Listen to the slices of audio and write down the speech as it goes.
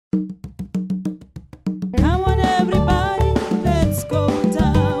Come on, everybody, let's go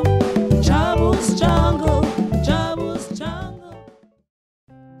down Jabu's jungle, Jabu's jungle.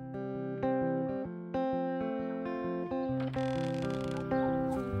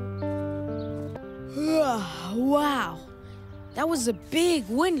 Wow, that was a big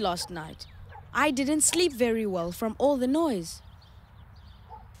wind last night. I didn't sleep very well from all the noise.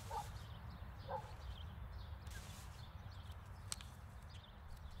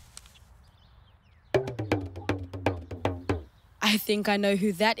 I think I know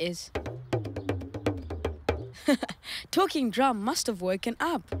who that is. Talking Drum must have woken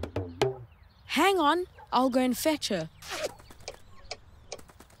up. Hang on, I'll go and fetch her.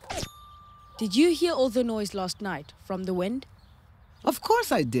 Did you hear all the noise last night from the wind? Of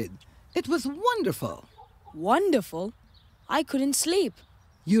course I did. It was wonderful. Wonderful? I couldn't sleep.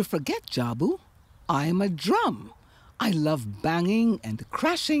 You forget, Jabu. I'm a drum. I love banging and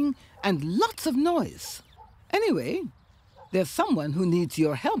crashing and lots of noise. Anyway, there's someone who needs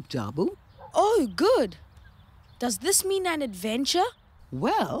your help, Jabu. Oh, good. Does this mean an adventure?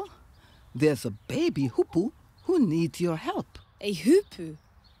 Well, there's a baby hoopoe who needs your help. A hoopoe?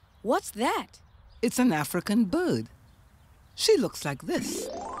 What's that? It's an African bird. She looks like this.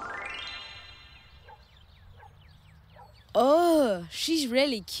 Oh, she's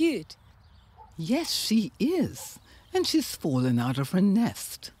really cute. Yes, she is. And she's fallen out of her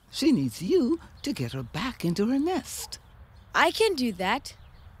nest. She needs you to get her back into her nest. I can do that.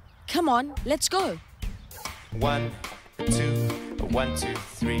 Come on, let's go. 1, 2, 1, 2,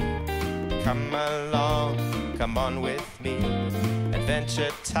 3. Come along, come on with me.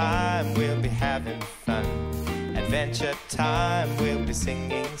 Adventure time, we'll be having fun. Adventure time, we'll be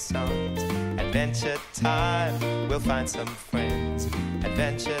singing songs. Adventure time, we'll find some friends.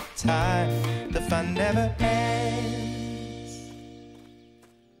 Adventure time, the fun never ends.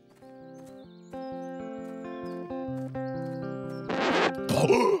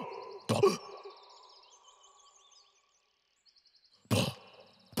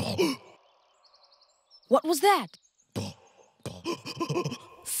 What was that?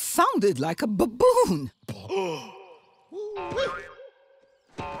 Sounded like a baboon.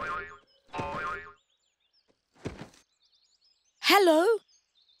 Hello?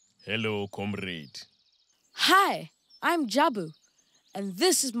 Hello, comrade. Hi, I'm Jabu, and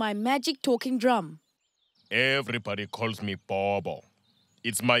this is my magic talking drum. Everybody calls me Bobo.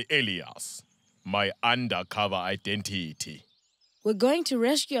 It's my alias, my undercover identity. We're going to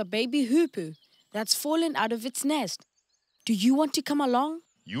rescue a baby hoopoe that's fallen out of its nest. Do you want to come along?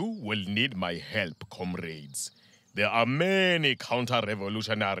 You will need my help, comrades. There are many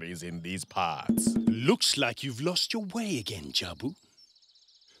counter-revolutionaries in these parts. Looks like you've lost your way again, Jabu.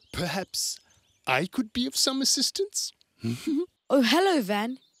 Perhaps I could be of some assistance? Oh, hello,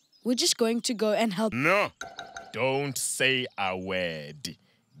 Van. We're just going to go and help. No, don't say a word.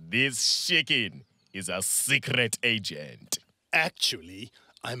 This chicken is a secret agent. Actually,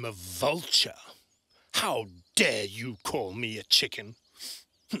 I'm a vulture. How dare you call me a chicken?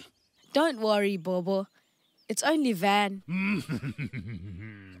 Don't worry, Bobo. It's only Van.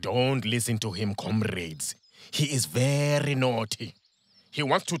 Don't listen to him, comrades. He is very naughty. He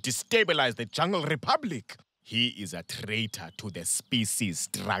wants to destabilize the Jungle Republic. He is a traitor to the species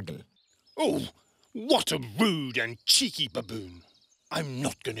struggle. Oh, what a rude and cheeky baboon. I'm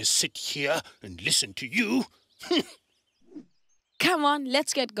not going to sit here and listen to you. Come on,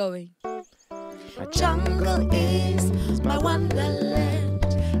 let's get going. My jungle is my wonderland,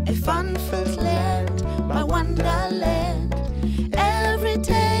 a fun-filled land, my wonderland. Every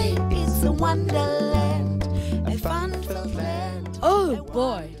day is a wonderland, a fun-filled land. Oh,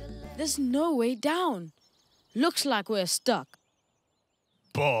 boy. There's no way down. Looks like we're stuck.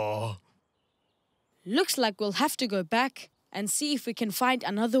 Bah! Looks like we'll have to go back and see if we can find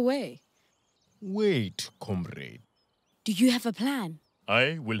another way. Wait, comrade. Do you have a plan?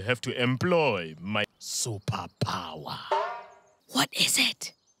 I will have to employ my superpower. What is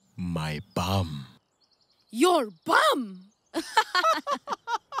it? My bum. Your bum!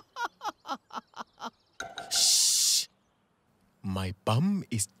 Shh! My bum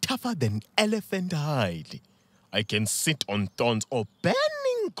is tougher than elephant hide. I can sit on thorns or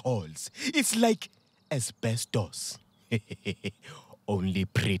burning coals. It's like asbestos. Only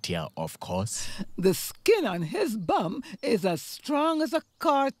prettier, of course. The skin on his bum is as strong as a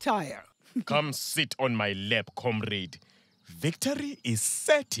car tire. Come sit on my lap, comrade. Victory is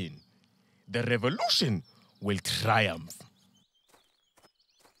certain. The revolution will triumph.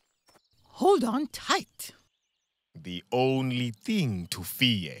 Hold on tight. The only thing to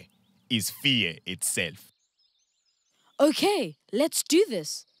fear is fear itself. Okay, let's do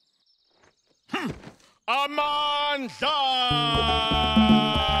this. Whoa!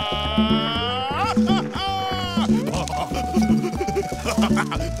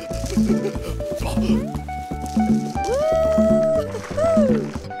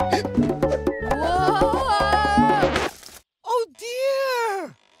 Oh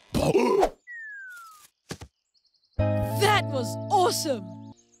dear! That was awesome!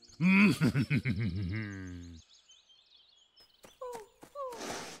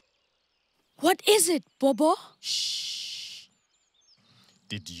 What is it, Bobo? Shh.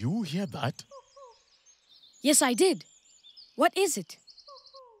 Did you hear that? Yes, I did. What is it?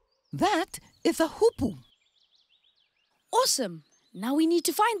 That is a hoopoe. Awesome! Now we need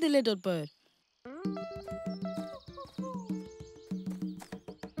to find the little bird.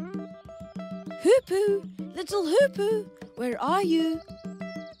 Hoopoo! Little Hoopoo! Where are you?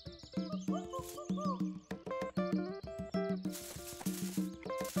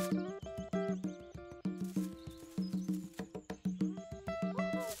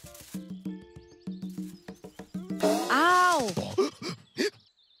 Ow!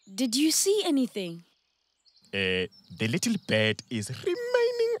 Did you see anything? The little bird is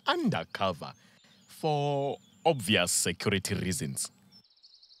remaining undercover for obvious security reasons.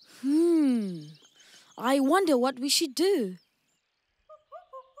 I wonder what we should do.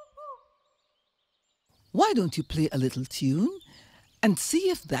 Why don't you play a little tune and see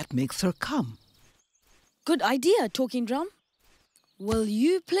if that makes her come? Good idea, Talking Drum. Will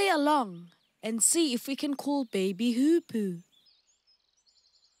you play along and see if we can call baby Hoopoo?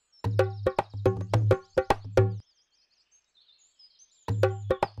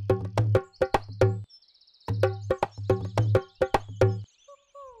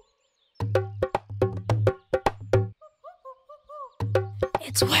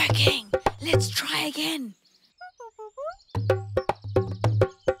 It's working. Let's try again.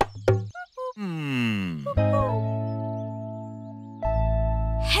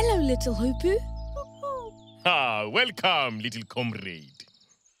 Hello, little Hoopoo. Welcome, little comrade.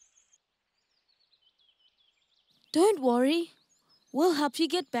 Don't worry. We'll help you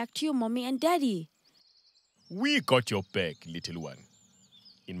get back to your mommy and daddy. We got your bag, little one,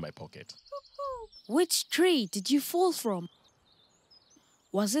 in my pocket. Which tree did you fall from?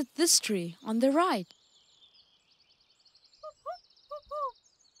 Was it this tree on the right?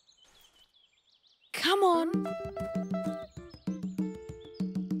 Come on.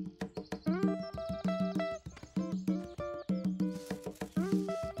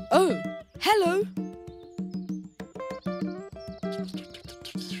 Oh, hello.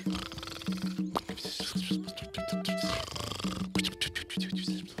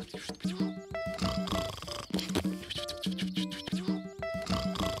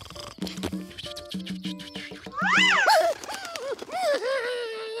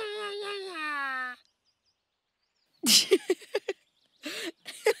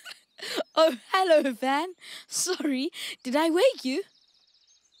 Oh, hello, Van. Sorry, did I wake you?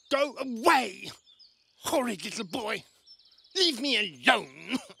 Go away, horrid little boy. Leave me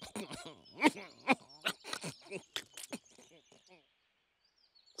alone.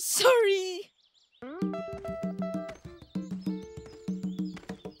 Sorry.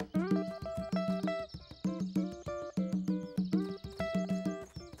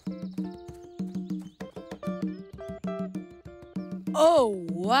 Oh,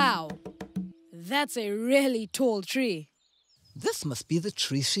 wow. That's a really tall tree. This must be the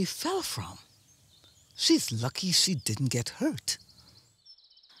tree she fell from. She's lucky she didn't get hurt.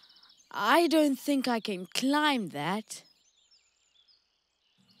 I don't think I can climb that.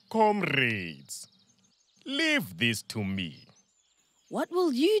 Comrades, leave this to me. What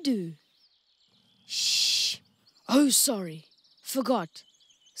will you do? Shh. Oh, sorry. Forgot.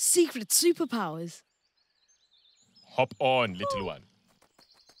 Secret superpowers. Hop on, little one.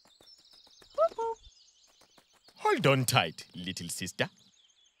 Hold on tight, little sister.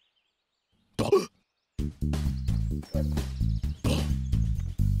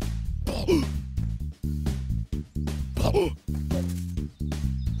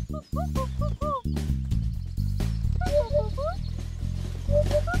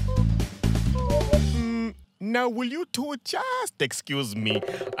 Now, will you two just excuse me?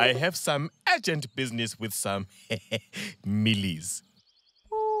 I have some urgent business with some millies.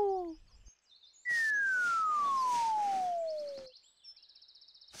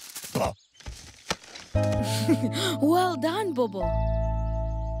 Well done, Bobo.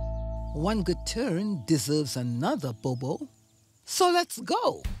 One good turn deserves another, Bobo. So let's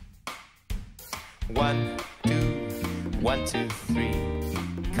go. 1, 2, 1, 2, 3.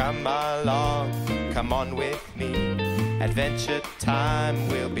 Come along, come on with me. Adventure time,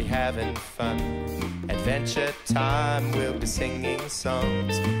 we'll be having fun. Adventure time, we'll be singing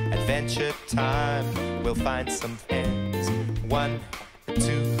songs. Adventure time, we'll find some friends. 1,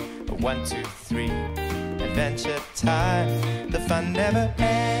 2, 1, 2, 3. Adventure time, the fun never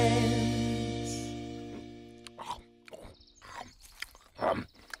ends.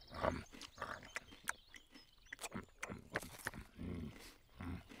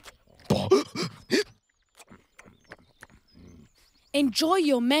 Enjoy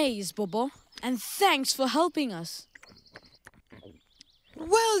your maze, Bobo, and thanks for helping us.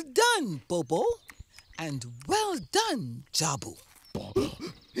 Well done, Bobo. And well done, Jabu.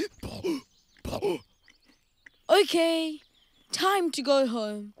 Okay, time to go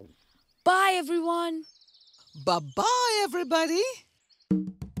home. Bye, everyone. Bye-bye, everybody.